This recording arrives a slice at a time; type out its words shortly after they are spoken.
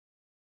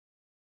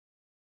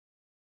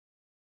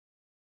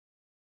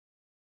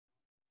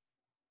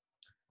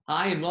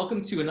Hi, and welcome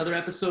to another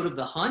episode of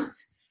The Hunt.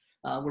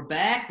 We're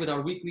back with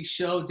our weekly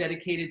show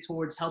dedicated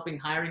towards helping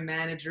hiring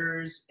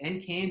managers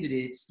and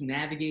candidates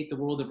navigate the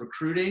world of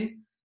recruiting.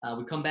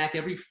 We come back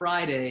every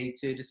Friday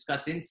to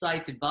discuss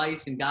insights,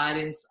 advice, and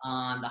guidance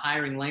on the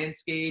hiring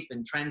landscape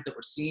and trends that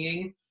we're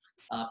seeing.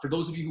 For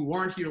those of you who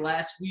weren't here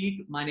last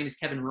week, my name is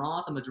Kevin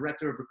Roth. I'm a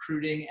director of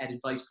recruiting at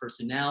Advice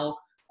Personnel.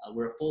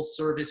 We're a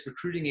full-service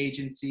recruiting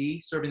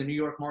agency serving the New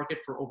York market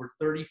for over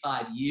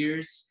 35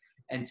 years.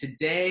 And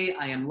today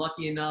I am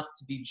lucky enough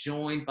to be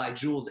joined by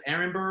Jules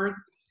Ehrenberg.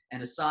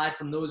 And aside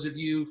from those of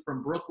you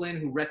from Brooklyn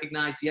who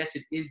recognize, yes,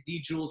 it is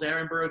the Jules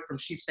Ehrenberg from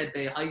Sheepshead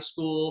Bay High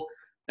School,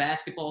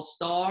 basketball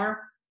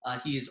star.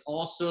 He is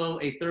also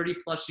a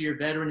 30-plus year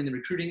veteran in the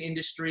recruiting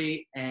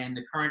industry and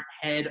the current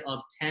head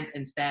of Temp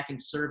and Staffing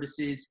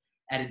Services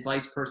at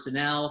Advice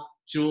Personnel.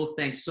 Jules,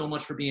 thanks so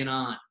much for being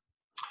on.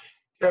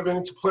 Kevin,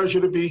 it's a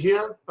pleasure to be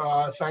here.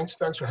 Thanks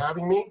for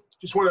having me.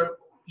 Just want to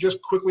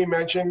quickly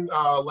mention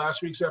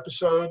last week's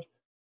episode.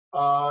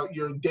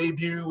 Your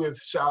debut with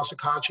Sal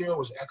Sicaccio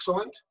was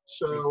excellent.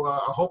 So I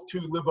hope to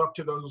live up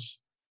to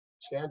those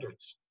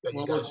standards that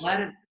you guys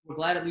set. We're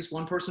glad at least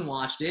one person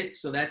watched it.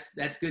 So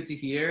that's good to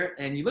hear.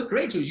 And you look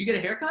great, Jules. You get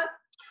a haircut?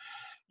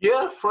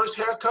 Yeah, first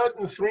haircut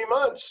in 3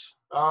 months.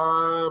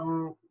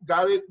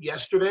 Got it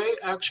yesterday,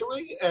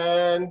 actually.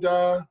 And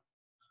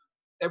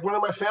everyone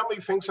in my family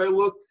thinks I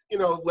look,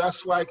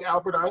 less like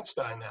Albert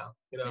Einstein now,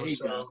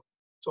 so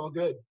it's all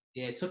good.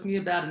 Yeah, it took me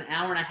about an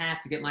hour and a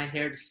half to get my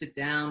hair to sit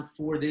down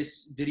for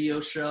this video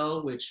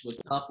show, which was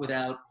tough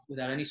without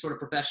any sort of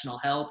professional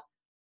help.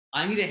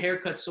 I need a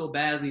haircut so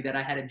badly that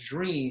I had a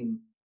dream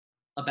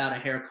about a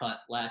haircut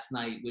last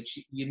night, which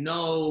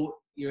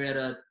you're at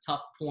a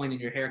tough point in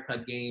your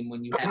haircut game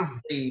when you have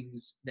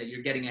dreams that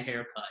you're getting a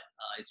haircut.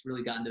 It's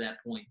really gotten to that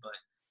point, but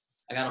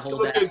I got to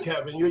hold that. You look good,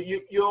 Kevin.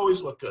 You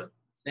always look good.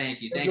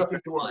 Thank you. There's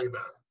nothing to worry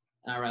about.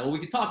 All right. Well, we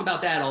could talk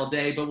about that all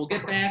day, but we'll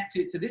get back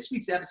to this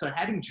week's episode.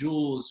 Having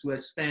Jules, who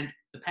has spent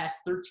the past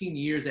 13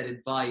 years at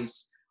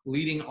Advice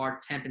leading our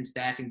temp and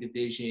staffing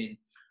division,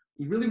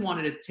 we really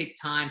wanted to take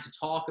time to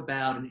talk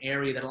about an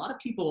area that a lot of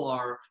people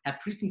have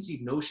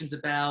preconceived notions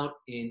about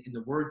in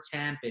the word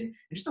temp and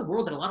just a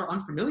world that a lot are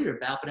unfamiliar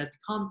about, but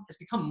has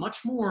become much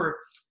more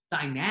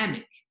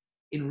dynamic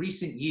in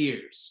recent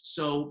years.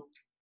 So,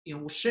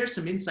 we'll share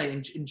some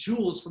insight. And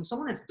Jules, from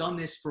someone that's done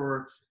this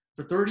for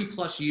 30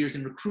 plus years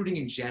in recruiting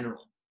in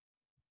general,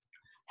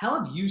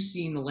 how have you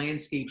seen the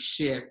landscape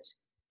shift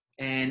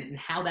and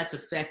how that's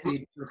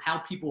affected sort of how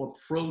people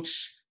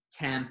approach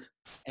temp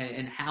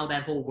and how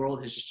that whole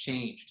world has just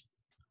changed?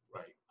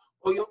 Right.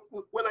 Well,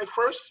 when I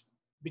first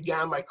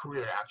began my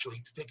career, actually,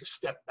 to take a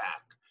step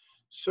back,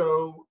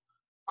 so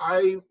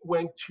I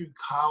went to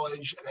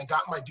college and I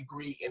got my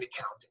degree in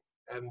accounting.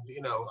 And,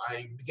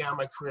 I began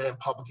my career in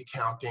public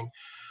accounting.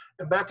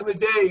 And back in the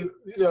day,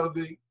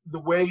 the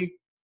way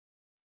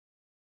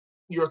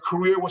your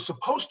career was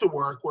supposed to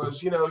work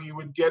was, you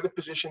would get a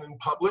position in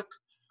public,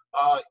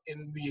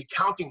 in the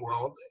accounting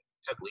world,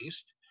 at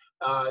least,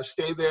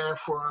 stay there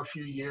for a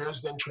few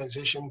years, then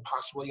transition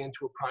possibly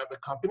into a private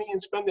company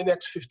and spend the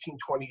next 15,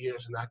 20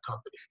 years in that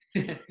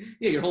company.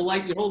 Yeah, your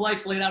whole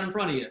life's laid out in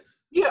front of you.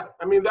 Yeah,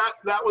 I mean,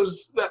 that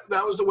was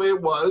the way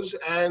it was.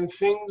 And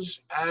things,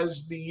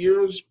 as the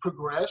years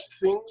progressed,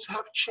 things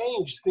have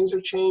changed. Things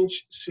have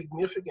changed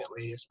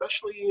significantly,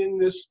 especially in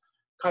this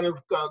kind of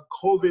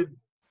COVID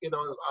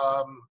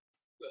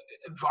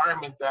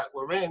environment that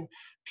we're in.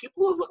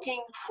 People are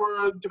looking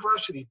for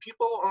diversity.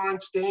 People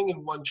aren't staying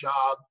in one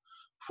job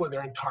for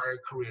their entire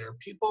career.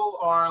 People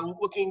are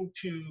looking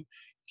to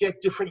get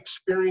different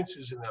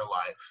experiences in their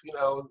life.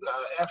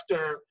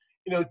 After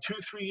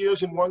 2-3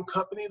 years in one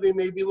company, they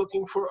may be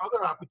looking for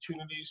other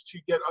opportunities to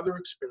get other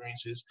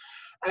experiences.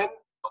 And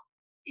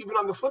even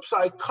on the flip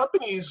side,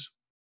 companies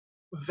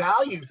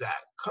value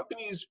that.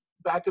 Companies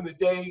back in the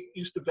day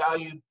used to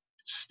value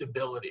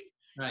stability.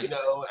 Right.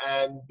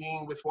 And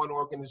being with one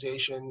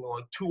organization or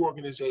two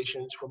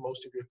organizations for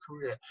most of your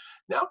career.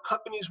 Now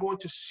companies want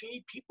to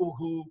see people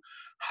who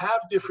have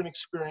different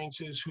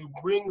experiences, who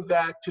bring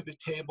that to the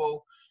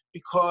table,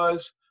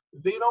 because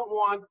they don't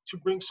want to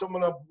bring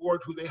someone on board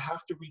who they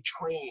have to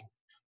retrain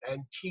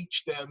and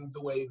teach them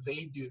the way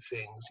they do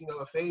things.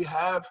 If they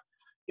have,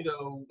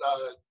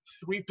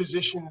 3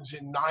 positions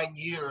in 9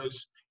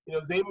 years,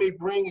 they may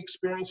bring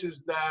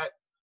experiences that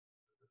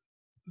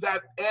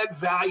add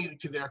value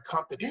to their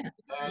company.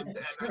 And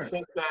I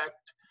think that,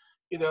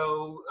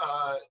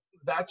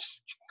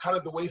 that's kind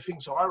of the way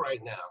things are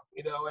right now,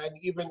 and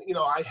even,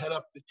 I head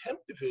up the temp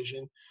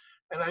division,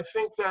 and I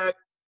think that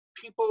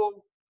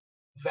people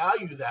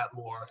value that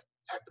more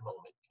at the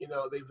moment.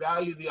 They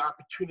value the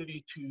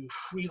opportunity to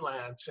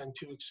freelance and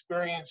to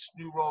experience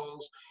new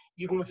roles,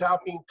 even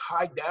without being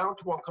tied down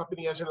to one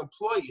company as an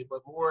employee,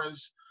 but more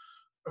as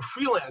a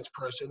freelance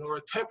person or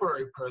a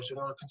temporary person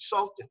or a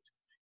consultant.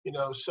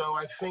 So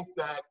I think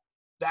that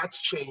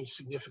that's changed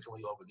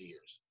significantly over the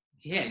years.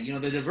 Yeah,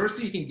 the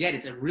diversity you can get,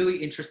 it's a really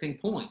interesting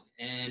point.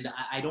 And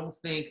I don't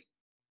think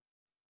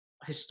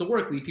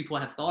historically people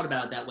have thought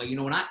about it that way.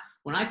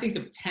 When I think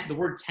of the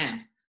word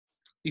temp,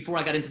 before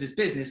I got into this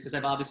business, because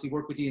I've obviously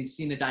worked with you and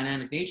seen the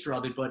dynamic nature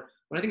of it. But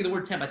when I think of the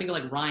word temp, I think of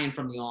like Ryan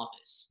from The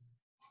Office.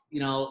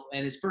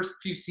 And his first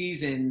few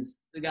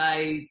seasons, the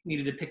guy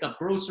needed to pick up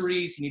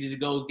groceries. He needed to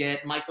go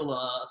get Michael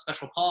a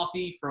special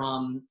coffee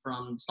from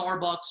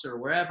Starbucks or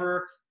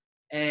wherever.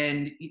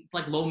 And it's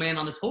like low man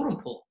on the totem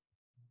pole.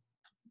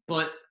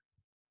 But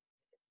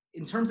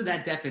in terms of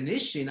that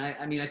definition,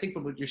 I mean, I think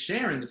from what you're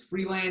sharing with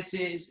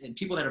freelancers and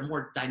people that are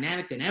more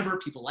dynamic than ever,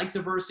 people like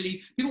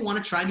diversity, people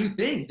want to try new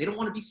things. They don't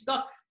want to be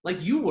stuck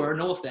like you were,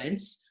 no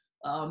offense.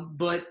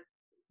 But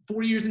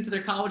 4 years into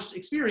their college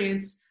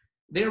experience,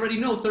 they already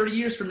know 30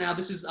 years from now, I'm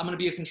going to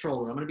be a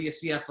controller, I'm going to be a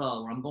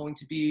CFO, or I'm going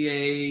to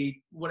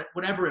be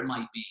whatever it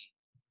might be.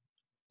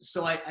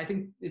 So I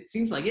think it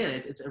seems like,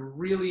 it's a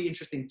really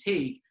interesting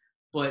take,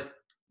 but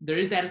there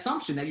is that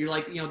assumption that you're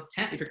like,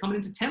 temp, if you're coming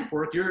into temp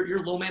work,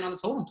 you're low man on the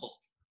totem pole.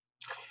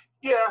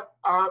 Yeah,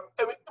 I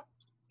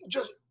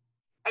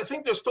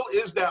think there still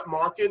is that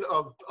market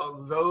of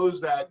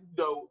those that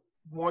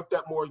want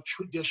that more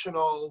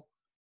traditional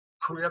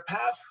career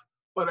path.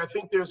 But I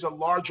think there's a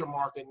larger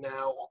market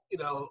now,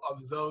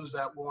 of those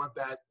that want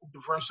that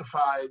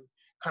diversified,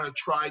 kind of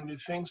try new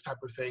things type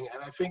of thing.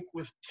 And I think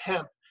with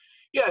temp,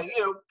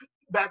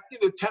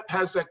 temp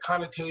has that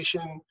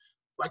connotation,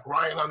 like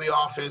Ryan on The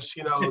Office,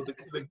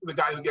 the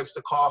guy who gets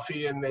the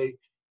coffee and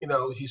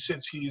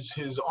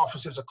his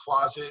office is a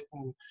closet.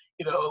 And,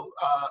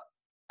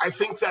 I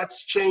think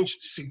that's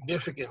changed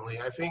significantly.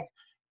 I think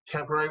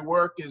temporary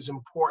work is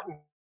important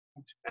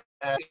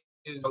and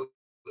it's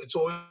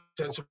always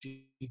a sense of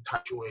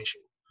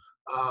situation.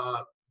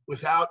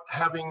 Without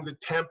having the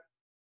temp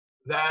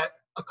that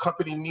a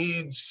company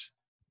needs,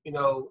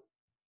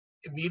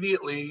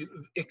 immediately,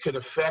 it could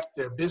affect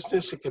their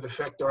business, it could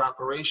affect their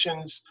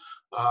operations.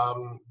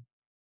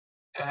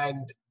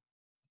 And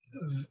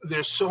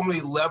there's so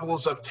many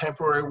levels of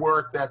temporary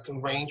work that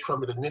can range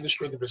from an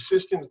administrative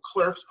assistant,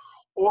 clerks,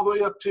 all the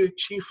way up to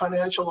chief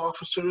financial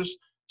officers.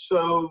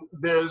 So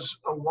there's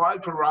a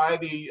wide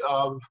variety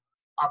of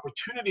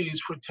opportunities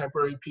for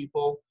temporary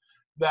people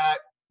that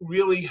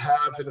really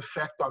have an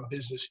effect on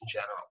business in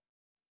general.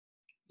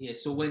 Yeah,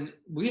 so when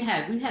we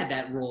had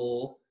that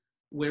role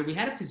where we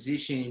had a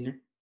position,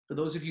 for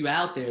those of you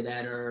out there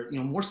that are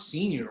more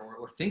senior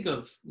or think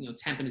of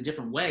temp in a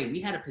different way,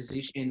 we had a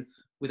position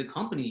with a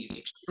company,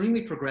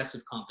 extremely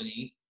progressive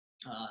company,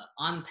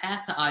 on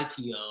path to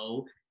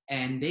IPO,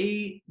 and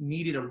they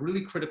needed a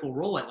really critical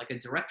role at like a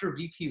director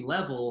VP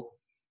level,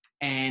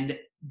 and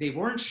they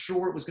weren't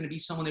sure it was going to be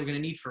someone they were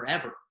going to need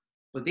forever.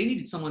 But they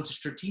needed someone to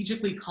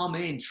strategically come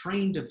in,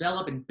 train,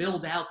 develop, and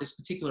build out this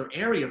particular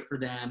area for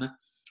them.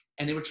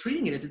 And they were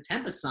treating it as a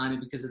temp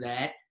assignment because of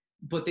that.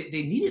 But they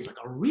needed like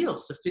a real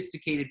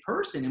sophisticated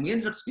person. And we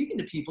ended up speaking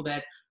to people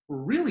that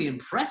were really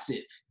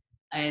impressive.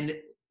 And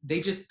they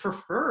just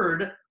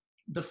preferred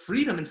the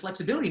freedom and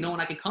flexibility, knowing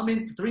I could come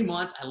in for 3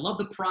 months. I love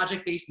the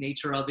project-based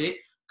nature of it.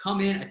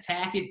 Come in,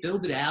 attack it,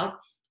 build it out,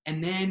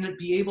 and then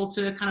be able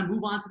to kind of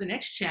move on to the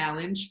next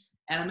challenge.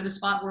 And I'm in a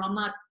spot where I'm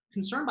not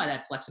concerned by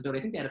that flexibility.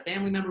 I think they had a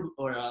family member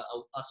or a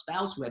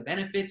spouse who had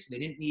benefits, so they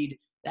didn't need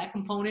that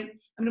component.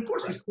 I mean, of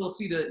course, right. We still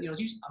see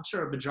I'm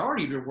sure a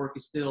majority of your work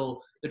is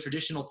still the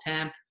traditional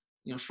temp,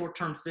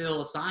 short-term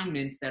fill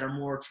assignments that are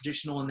more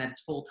traditional in that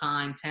it's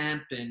full-time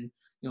temp and,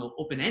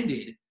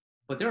 open-ended.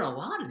 But there are a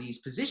lot of these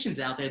positions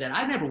out there that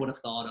I never would have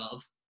thought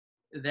of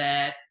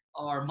that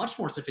are much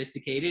more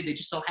sophisticated. They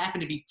just so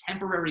happen to be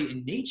temporary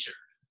in nature.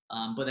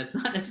 But that's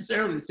not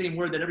necessarily the same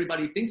word that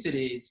everybody thinks it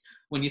is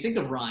when you think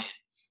of Ryan.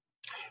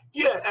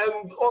 Yeah,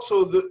 and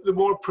also the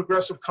more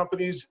progressive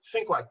companies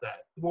think like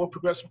that. The more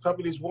progressive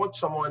companies want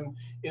someone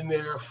in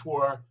there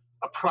for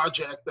a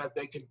project that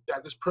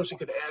this person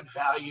could add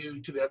value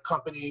to their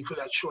company for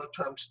that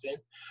short-term stint,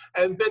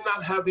 and then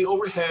not have the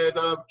overhead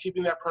of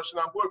keeping that person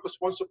on board. Because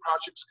once the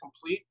project's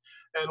complete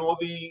and all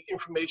the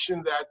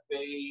information that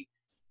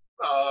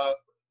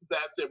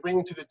they're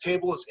bringing to the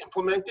table is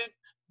implemented,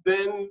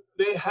 then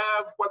they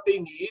have what they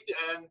need,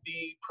 and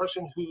the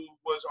person who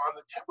was on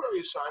the temporary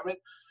assignment,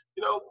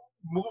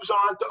 moves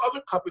on to other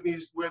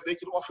companies where they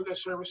could offer their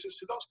services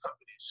to those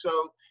companies. So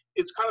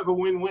it's kind of a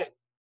win-win.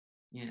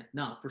 Yeah,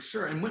 no, for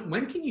sure. And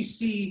when can you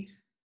see,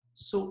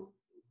 so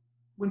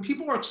when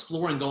people are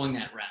exploring going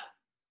that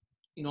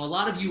route, a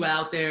lot of you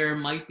out there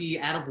might be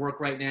out of work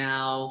right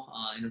now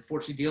and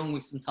unfortunately dealing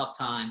with some tough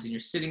times, and you're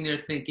sitting there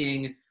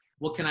thinking,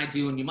 what can I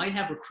do? And you might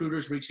have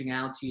recruiters reaching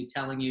out to you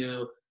telling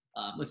you,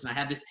 listen, I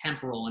have this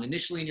temp role. And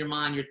initially in your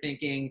mind, you're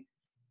thinking,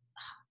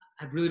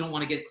 I really don't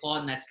want to get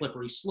caught in that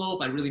slippery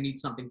slope. I really need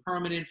something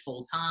permanent,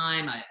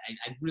 full-time. I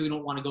really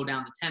don't want to go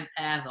down the temp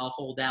path. I'll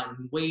hold out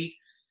and wait.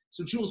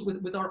 So Jules,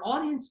 with our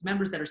audience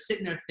members that are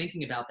sitting there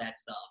thinking about that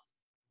stuff,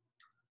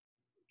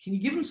 can you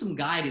give them some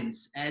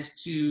guidance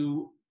as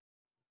to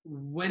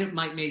when it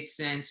might make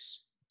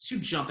sense to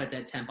jump at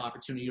that temp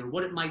opportunity, or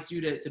what it might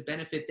do to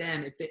benefit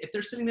them if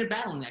they're sitting there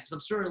battling that? Because I'm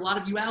sure a lot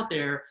of you out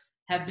there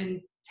have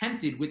been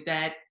tempted with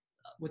that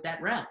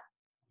route.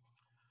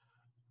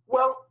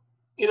 Well,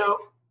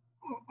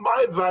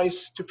 my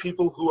advice to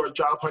people who are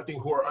job hunting,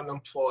 who are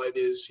unemployed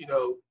is,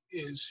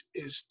 is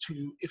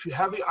to, if you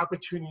have the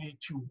opportunity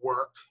to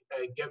work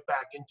and get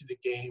back into the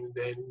game,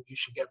 then you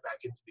should get back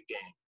into the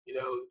game. You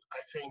know,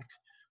 I think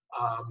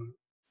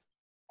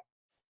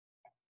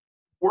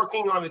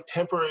working on a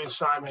temporary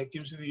assignment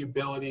gives you the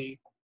ability,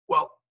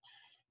 well,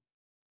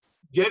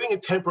 getting a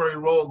temporary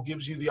role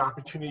gives you the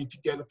opportunity to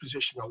get a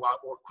position a lot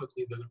more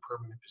quickly than a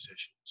permanent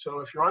position.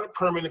 So if you're on a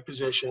permanent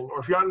position, or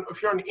if you're on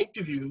an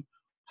interview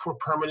for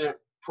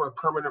a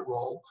permanent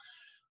role,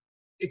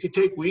 it could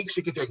take weeks,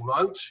 it could take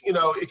months, you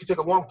know, it could take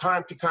a long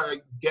time to kind of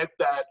get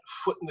that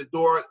foot in the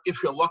door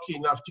if you're lucky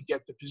enough to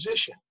get the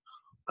position.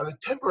 On a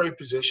temporary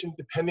position,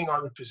 depending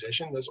on the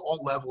position, there's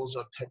all levels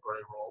of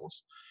temporary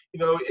roles.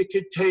 You know, it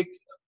could take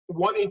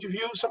one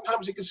interview.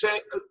 Sometimes it could say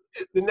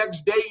the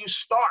next day you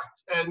start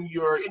and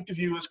your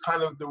interview is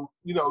kind of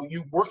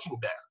you working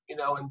there, you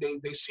know, and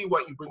they see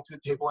what you bring to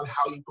the table and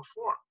how you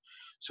perform.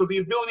 So the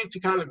ability to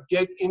kind of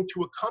get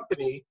into a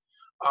company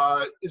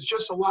is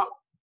just a lot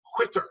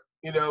quicker,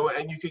 you know,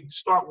 and you can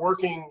start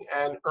working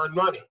and earn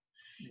money.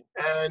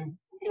 And,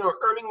 you know,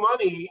 earning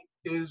money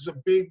is a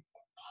big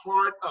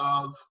part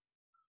of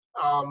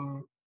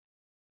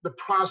the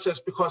process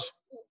because,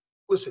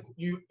 listen,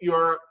 you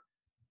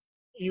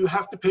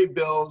have to pay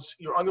bills,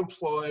 you're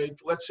unemployed.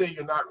 Let's say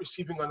you're not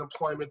receiving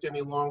unemployment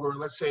any longer.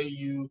 Let's say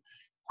you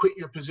quit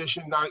your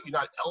position, you're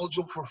not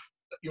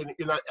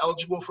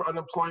eligible for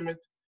unemployment.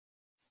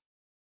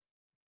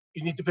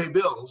 You need to pay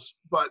bills,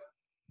 but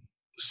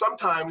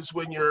sometimes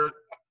when you're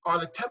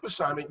on a temp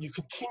assignment, you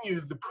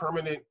continue the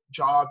permanent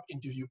job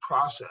interview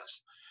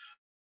process.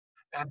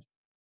 And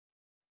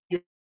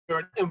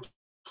you're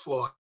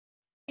employed.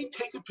 You may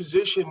take a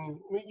position,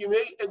 you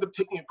may end up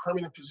taking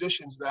permanent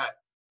positions that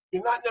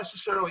you're not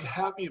necessarily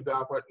happy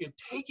about, but you're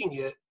taking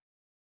it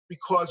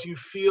because you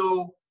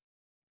feel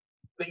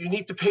that you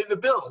need to pay the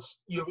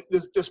bills.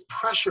 There's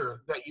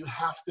pressure that you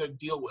have to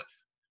deal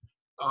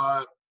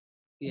with.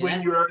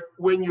 When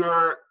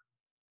you're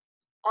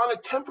on a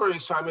temporary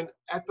assignment,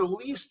 at the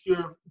least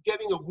you're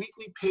getting a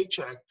weekly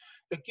paycheck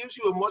that gives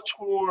you a much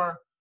more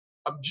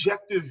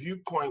objective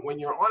viewpoint. When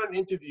you're on an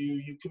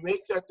interview, you can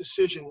make that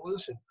decision.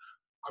 Listen,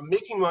 I'm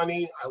making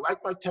money. I like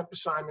my temp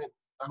assignment.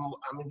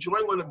 I'm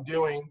enjoying what I'm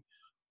doing,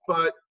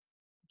 but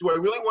do I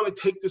really want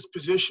to take this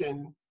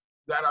position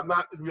that I'm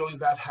not really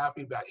that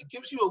happy about? It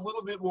gives you a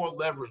little bit more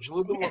leverage, a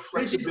little bit more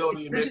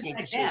flexibility in making a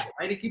decision.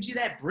 Right? It gives you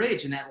that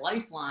bridge and that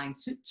lifeline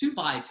to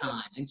buy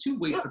time and to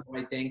wait for the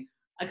right thing.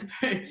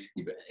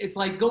 It's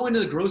like going to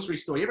the grocery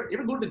store. You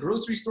ever go to the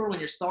grocery store when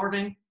you're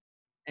starving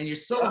and you're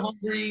so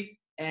hungry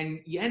and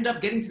you end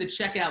up getting to the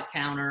checkout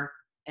counter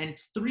and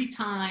it's 3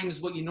 times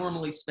what you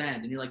normally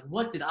spend. And you're like,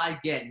 what did I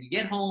get? And you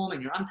get home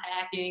and you're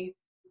unpacking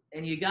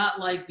and you got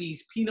like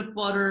these peanut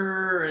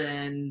butter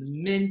and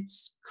mint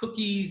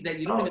cookies that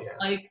you don't even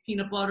like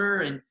peanut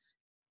butter.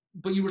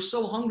 But you were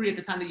so hungry at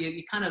the time that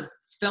you kind of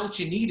felt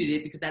you needed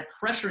it because that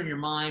pressure in your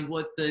mind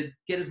was to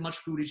get as much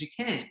food as you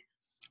can.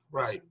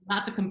 Right.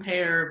 Not to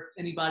compare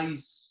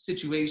anybody's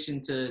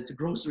situation to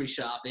grocery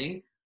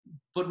shopping,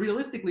 but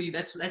realistically,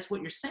 that's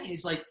what you're saying.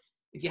 It's like,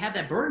 if you have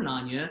that burden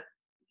on you,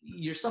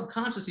 you're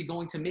subconsciously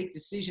going to make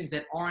decisions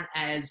that aren't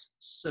as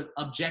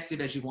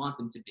objective as you want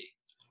them to be.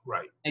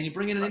 Right. And you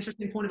bring in an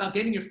interesting point about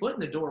getting your foot in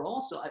the door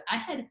also. I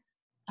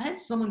had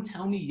someone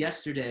tell me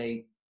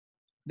yesterday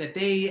that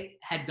they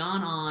had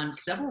gone on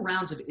several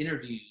rounds of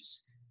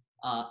interviews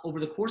over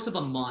the course of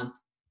a month,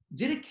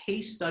 did a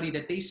case study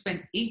that they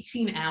spent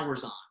 18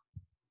 hours on.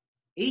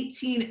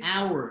 18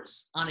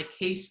 hours on a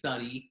case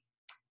study,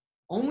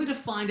 only to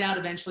find out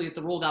eventually that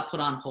the role got put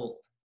on hold.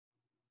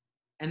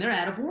 And they're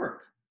out of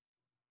work.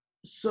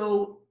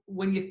 So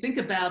when you think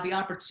about the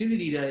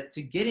opportunity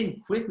to get in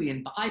quickly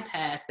and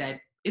bypass that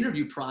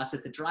interview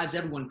process that drives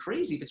everyone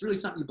crazy, if it's really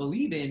something you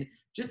believe in,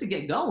 just to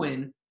get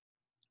going,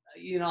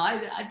 you know,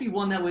 I'd be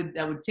one that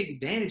would take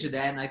advantage of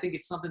that. And I think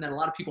it's something that a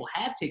lot of people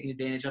have taken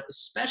advantage of,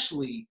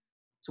 especially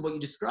to what you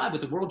described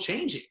with the world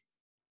changing.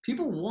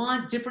 People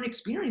want different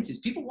experiences.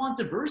 People want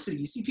diversity.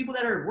 You see people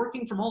that are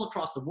working from all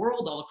across the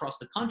world, all across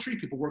the country,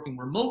 people working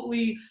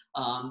remotely.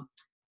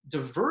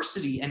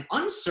 Diversity and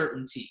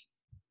uncertainty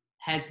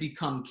has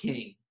become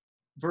king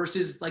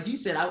versus, like you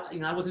said,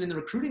 I wasn't in the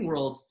recruiting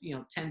world,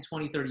 10,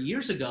 20, 30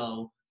 years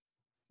ago,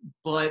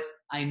 but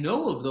I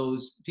know of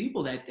those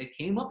people that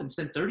came up and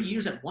spent 30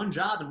 years at one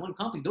job in one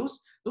company.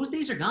 Those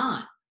days are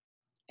gone.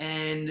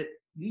 And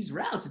these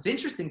routes, it's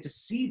interesting to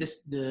see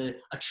the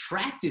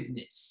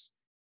attractiveness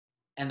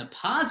and the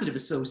positive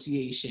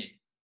association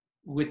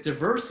with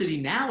diversity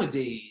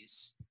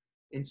nowadays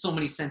in so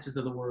many senses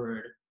of the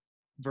word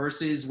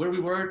versus where we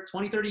were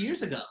 20, 30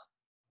 years ago.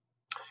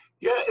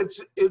 Yeah,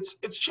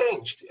 it's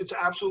changed. It's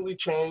absolutely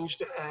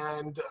changed.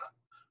 And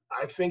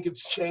I think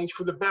it's changed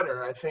for the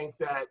better. I think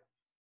that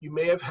you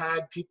may have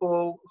had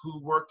people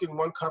who worked in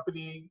one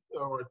company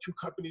or 2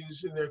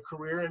 companies in their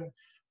career and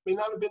may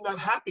not have been that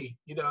happy,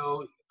 they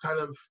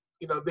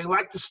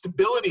like the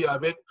stability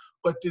of it,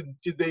 but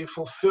did they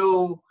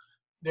fulfill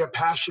their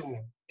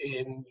passion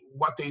in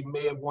what they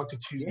may have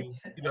wanted to,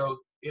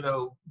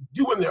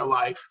 do in their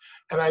life?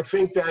 And I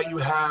think that you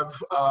have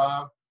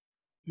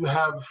you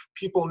have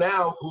people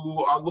now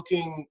who are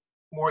looking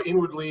more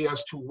inwardly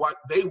as to what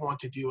they want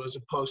to do, as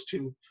opposed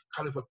to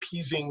kind of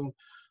appeasing,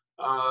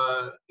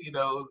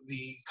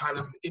 the kind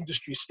of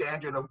industry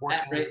standard of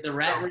working. The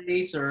rat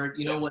race, or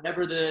Yeah,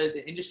 whatever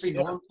the industry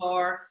yeah, norms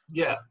are.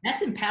 yeah,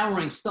 That's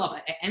empowering stuff.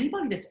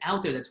 Anybody that's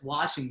out there that's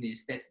watching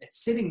this, that's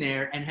sitting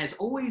there and has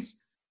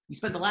always, you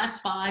spent the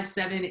last 5,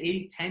 7,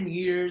 8, 10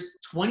 years,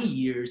 20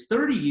 years,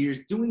 30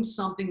 years doing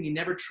something you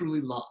never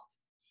truly loved.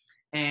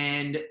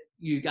 And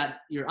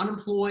you're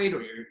unemployed,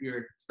 or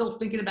you're still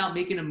thinking about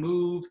making a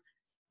move,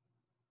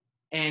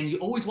 and you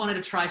always wanted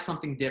to try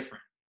something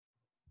different.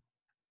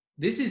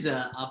 This is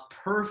a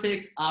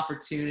perfect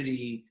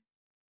opportunity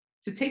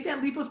to take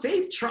that leap of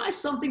faith, try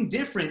something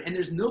different, and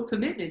there's no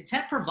commitment.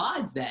 Temp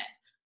provides that,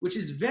 which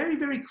is very,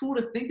 very cool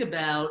to think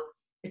about.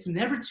 It's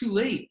never too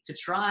late to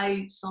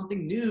try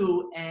something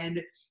new,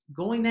 and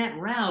going that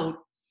route,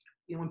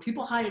 when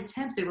people hire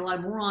temps, they rely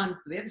more on, do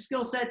they have the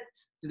skill set?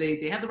 Do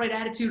they have the right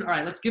attitude? All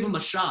right, let's give them a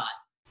shot.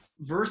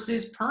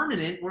 Versus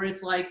permanent, where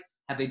it's like,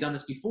 have they done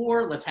this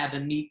before? Let's have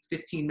them meet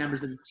 15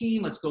 members of the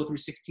team. Let's go through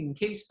 16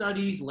 case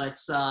studies.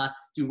 Let's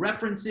do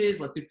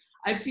references.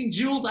 I've seen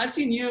Jules, I've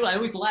seen you. I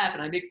always laugh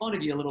and I make fun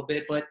of you a little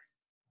bit, but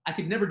I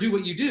could never do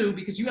what you do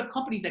because you have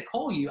companies that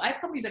call you. I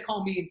have companies that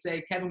call me and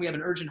say, Kevin, we have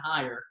an urgent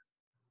hire.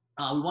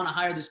 We want to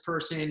hire this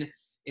person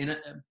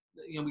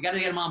we got to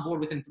get them on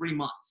board within 3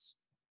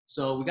 months.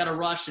 So we got to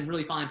rush and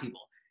really find people.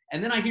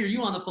 And then I hear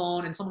you on the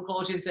phone and someone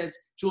calls you and says,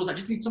 Jules, I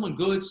just need someone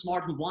good,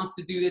 smart, who wants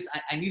to do this.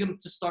 I need them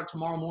to start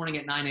tomorrow morning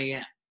at 9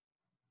 a.m.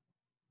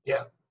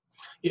 yeah,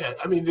 yeah.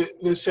 I mean,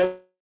 the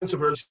sense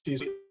of urgency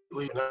is,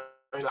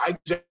 I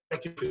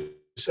executive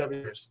for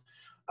 7 years.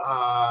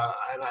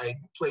 And I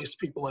placed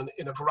people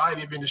in a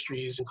variety of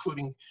industries,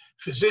 including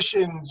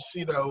physicians,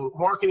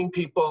 marketing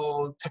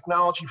people,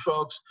 technology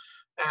folks,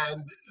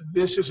 and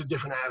this is a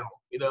different animal,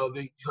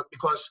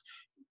 because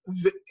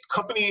the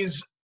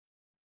companies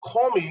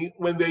call me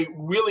when they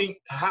really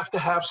have to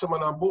have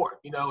someone on board.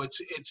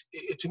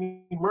 It's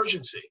an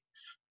emergency,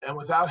 and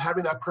without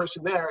having that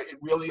person there, it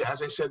really,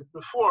 as I said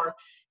before,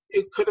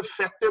 it could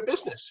affect their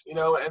business,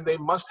 and they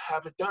must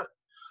have it done.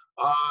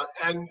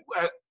 And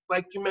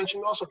like you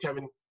mentioned also,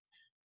 Kevin,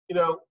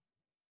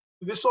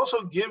 this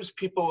also gives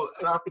people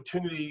an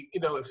opportunity,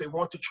 if they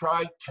want to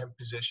try temp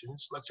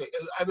positions, let's say,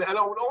 and I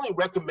would only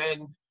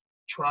recommend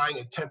trying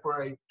a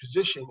temporary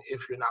position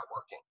if you're not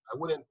working. I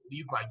wouldn't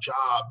leave my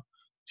job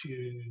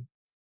to,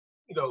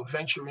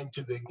 venture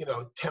into the,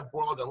 temp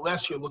world,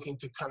 unless you're looking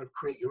to kind of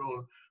create your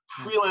own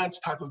freelance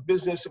type of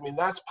business. I mean,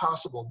 that's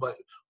possible, but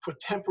for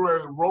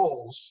temporary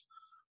roles,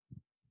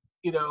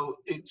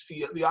 it's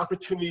the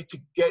opportunity to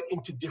get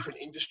into different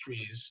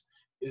industries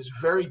is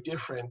very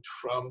different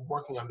from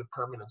working on the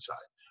permanent side.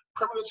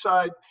 Permanent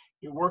side,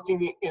 you're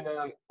working in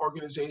an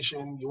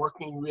organization, you're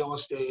working in real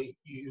estate,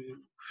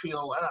 you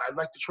feel, I'd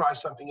like to try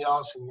something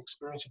else and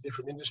experience a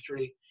different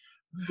industry.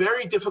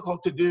 Very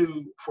difficult to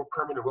do for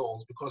permanent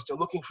roles because they're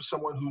looking for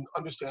someone who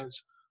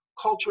understands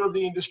culture of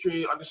the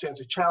industry, understands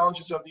the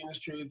challenges of the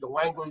industry, the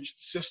language,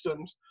 the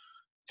systems.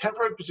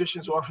 Temporary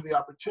positions offer the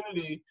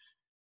opportunity.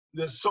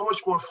 There's so much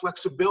more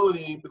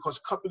flexibility because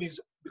companies,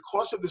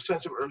 because of the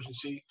sense of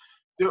urgency,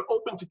 they're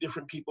open to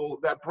different people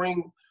that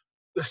bring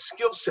the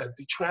skill set,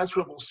 the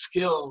transferable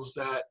skills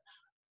that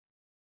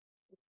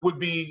would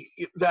be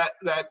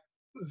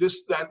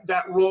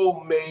that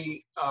role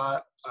may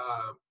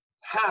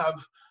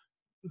have,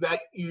 that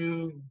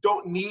you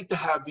don't need to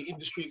have the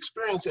industry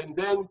experience, and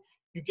then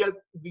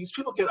these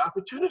people get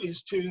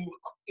opportunities to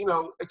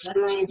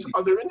experience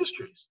other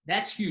industries.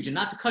 That's huge. And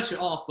not to cut you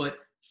off, but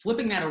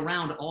flipping that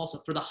around also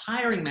for the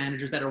hiring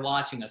managers that are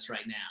watching us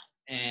right now,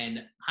 and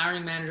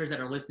hiring managers that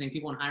are listening,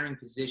 people in hiring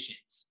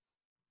positions.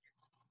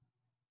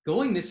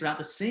 Going this route,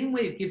 the same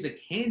way it gives a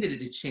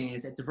candidate a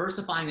chance at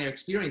diversifying their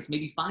experience,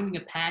 maybe finding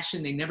a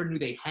passion they never knew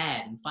they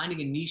had and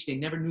finding a niche they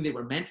never knew they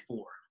were meant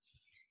for.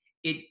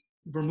 It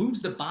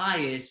removes the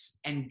bias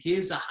and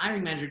gives a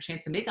hiring manager a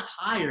chance to make a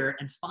hire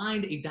and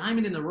find a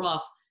diamond in the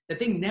rough that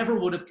they never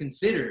would have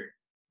considered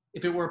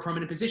if it were a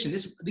permanent position.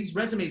 These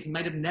resumes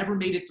might have never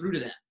made it through to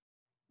them.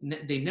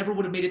 They never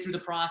would have made it through the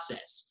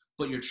process.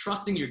 But you're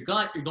trusting your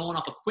gut. You're going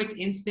off a quick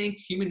instinct.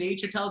 Human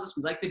nature tells us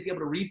we like to be able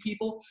to read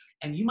people.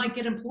 And you might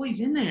get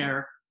employees in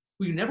there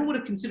who you never would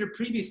have considered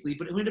previously,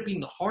 but who end up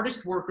being the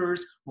hardest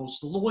workers,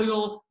 most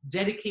loyal,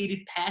 dedicated,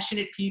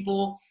 passionate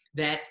people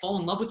that fall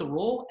in love with the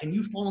role, and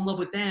you fall in love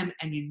with them,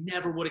 and you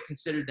never would have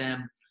considered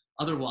them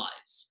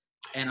otherwise.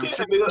 And I'm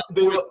sure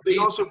they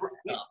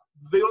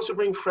also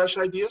bring fresh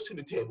ideas to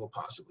the table,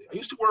 possibly. I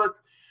used to work,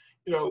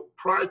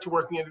 prior to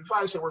working in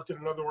advice, I worked in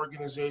another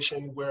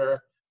organization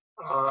where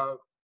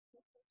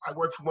I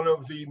worked for one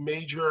of the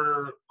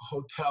major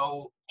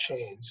hotel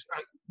chains.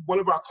 One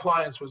of our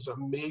clients was a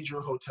major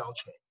hotel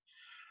chain.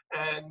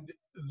 And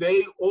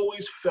they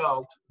always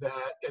felt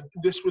that, and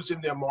this was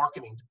in their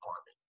marketing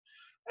department,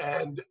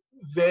 and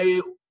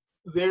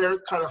their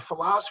kind of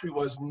philosophy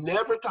was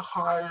never to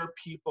hire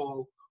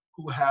people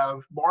who have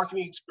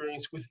marketing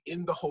experience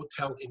within the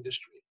hotel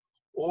industry.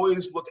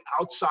 Always look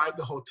outside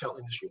the hotel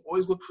industry.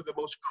 Always look for the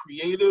most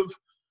creative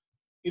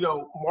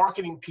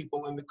marketing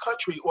people in the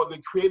country or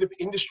the creative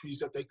industries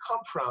that they come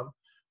from,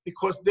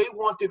 because they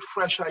wanted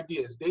fresh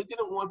ideas. They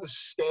didn't want the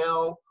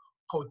stale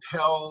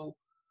hotel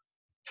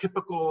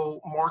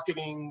typical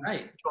marketing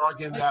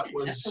jargon that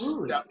was,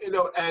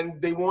 and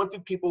they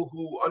wanted people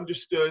who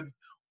understood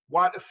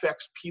what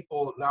affects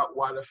people, not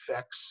what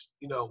affects,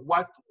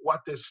 what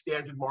the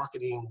standard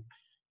marketing,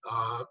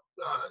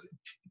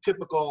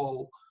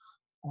 typical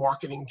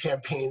marketing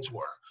campaigns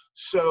were.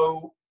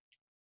 So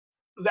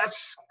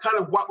that's kind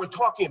of what we're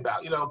talking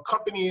about.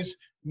 Companies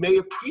may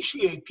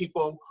appreciate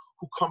people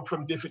who come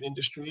from different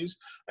industries,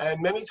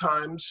 and many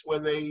times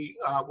when they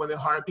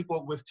hire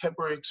people with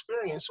temporary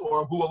experience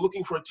or who are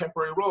looking for a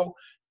temporary role,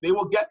 they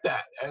will get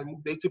that, and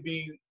they could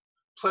be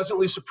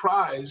pleasantly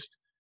surprised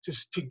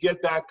to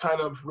get that kind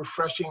of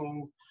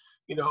refreshing,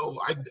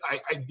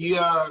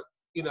 idea,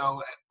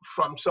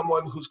 from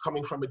someone who's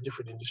coming from a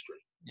different industry.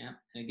 Yeah,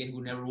 and again,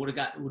 who never would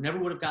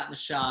have gotten a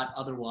shot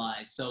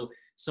otherwise. So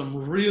some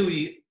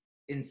really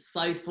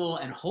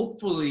insightful and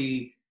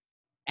hopefully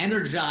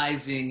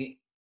energizing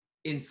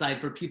insight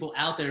for people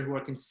out there who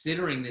are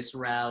considering this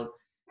route.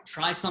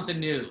 Try something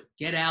new.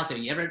 Get out there.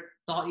 You ever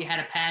thought you had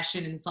a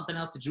passion in something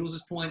else? To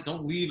Jules's point,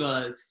 don't leave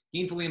a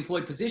gainfully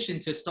employed position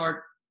to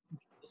start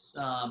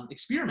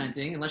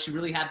experimenting unless you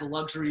really have the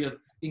luxury of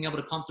being able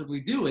to comfortably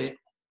do it.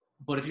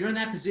 But if you're in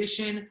that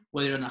position,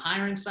 whether you're on the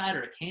hiring side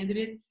or a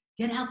candidate,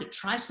 get out there.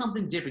 Try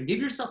something different. Give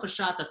yourself a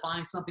shot to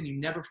find something you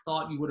never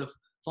thought you would have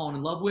fallen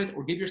in love with,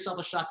 or give yourself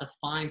a shot to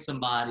find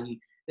somebody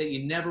that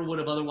you never would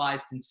have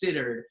otherwise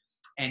considered.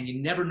 And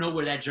you never know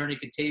where that journey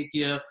could take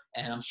you.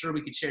 And I'm sure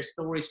we could share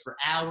stories for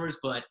hours,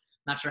 but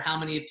not sure how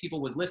many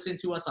people would listen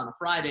to us on a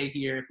Friday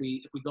here if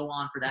we go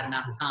on for that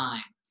amount of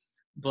time.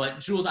 But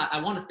Jules, I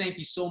want to thank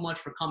you so much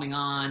for coming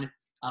on.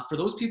 For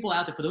those people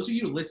out there, for those of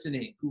you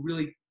listening who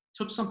really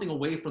took something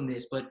away from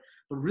this, but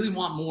really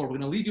want more, we're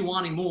going to leave you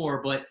wanting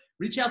more, but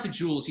reach out to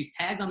Jules. He's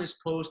tagged on this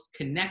post.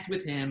 Connect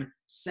with him.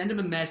 Send him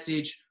a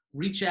message.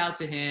 Reach out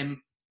to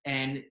him.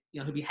 And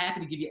he'll be happy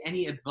to give you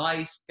any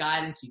advice,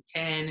 guidance he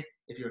can.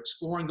 If you're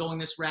exploring going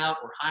this route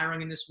or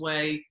hiring in this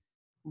way,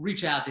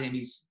 reach out to him.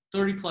 He's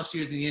 30 plus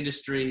years in the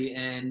industry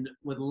and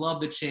would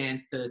love the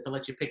chance to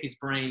let you pick his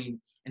brain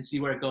and see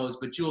where it goes.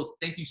 But Jules,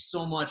 thank you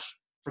so much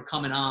for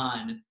coming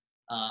on.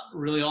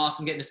 Really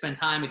awesome getting to spend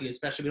time with you,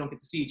 especially we don't get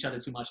to see each other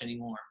too much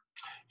anymore.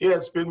 Yeah,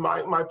 it's been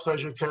my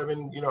pleasure,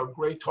 Kevin.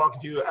 Great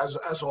talking to you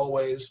as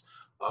always.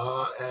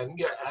 And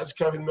yeah, as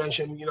Kevin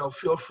mentioned,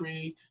 feel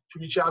free to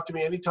reach out to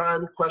me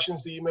anytime.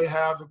 Questions that you may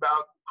have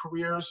about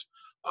careers,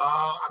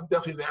 I'm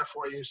definitely there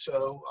for you.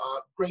 So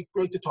great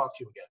to talk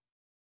to you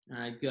again. All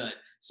right, good.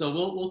 So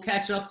we'll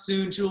catch up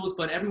soon, Jules.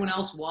 But everyone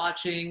else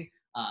watching,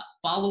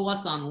 follow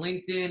us on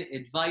LinkedIn,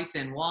 Advice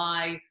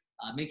NY.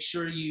 Make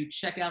sure you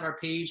check out our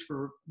page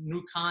for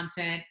new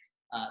content.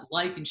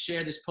 Like and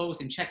share this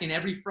post, and check in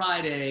every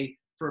Friday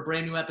for a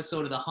brand new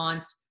episode of The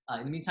Hunt.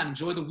 In the meantime,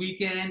 enjoy the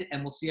weekend,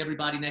 and we'll see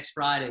everybody next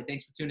Friday.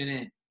 Thanks for tuning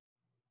in.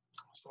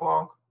 So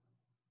long.